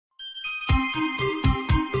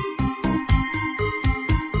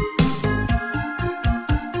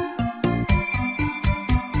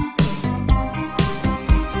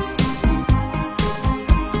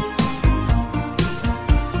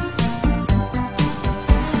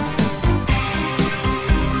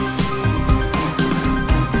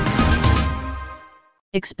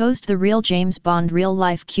Exposed: the real James Bond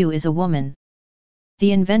real-life Q is a woman.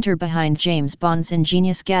 The inventor behind James Bond's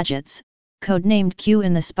ingenious gadgets, codenamed Q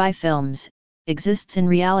in the spy films, exists in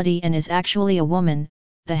reality and is actually a woman,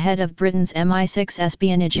 the head of Britain's MI6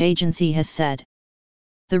 espionage agency has said.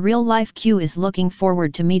 The real-life Q is looking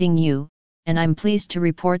forward to meeting you, and I'm pleased to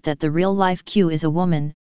report that the real-life Q is a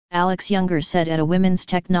woman, Alex Younger said at a Women's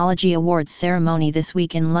Technology Awards ceremony this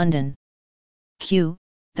week in London. Q,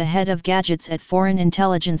 the head of gadgets at Foreign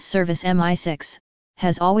Intelligence Service MI6,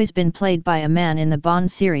 has always been played by a man in the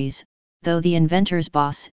Bond series, though the inventor's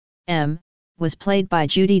boss, M, was played by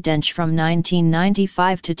Judi Dench from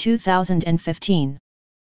 1995 to 2015.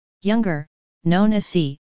 Younger, known as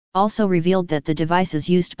C, also revealed that the devices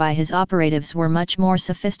used by his operatives were much more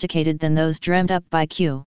sophisticated than those dreamt up by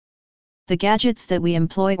Q. The gadgets that we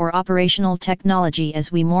employ, or operational technology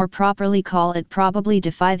as we more properly call it, probably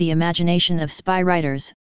defy the imagination of spy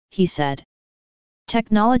writers, he said.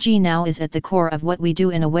 Technology now is at the core of what we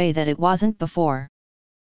do in a way that it wasn't before.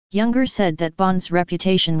 Younger said that Bond's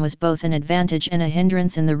reputation was both an advantage and a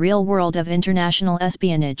hindrance in the real world of international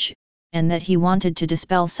espionage, and that he wanted to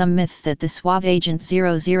dispel some myths that the suave Agent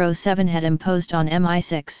 007 had imposed on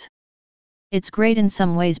MI6. It's great in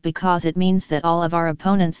some ways because it means that all of our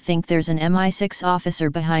opponents think there's an MI6 officer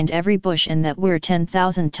behind every bush and that we're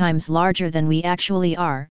 10,000 times larger than we actually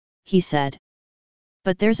are, he said.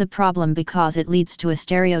 But there's a problem because it leads to a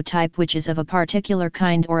stereotype which is of a particular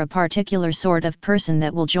kind or a particular sort of person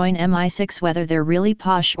that will join MI6, whether they're really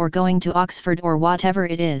posh or going to Oxford or whatever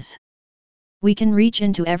it is. We can reach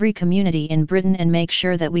into every community in Britain and make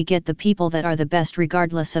sure that we get the people that are the best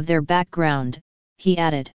regardless of their background, he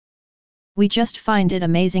added. We just find it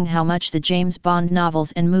amazing how much the James Bond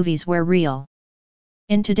novels and movies were real.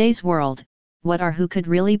 In today's world, who could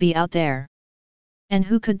really be out there? And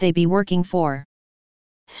who could they be working for?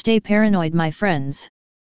 Stay paranoid, my friends.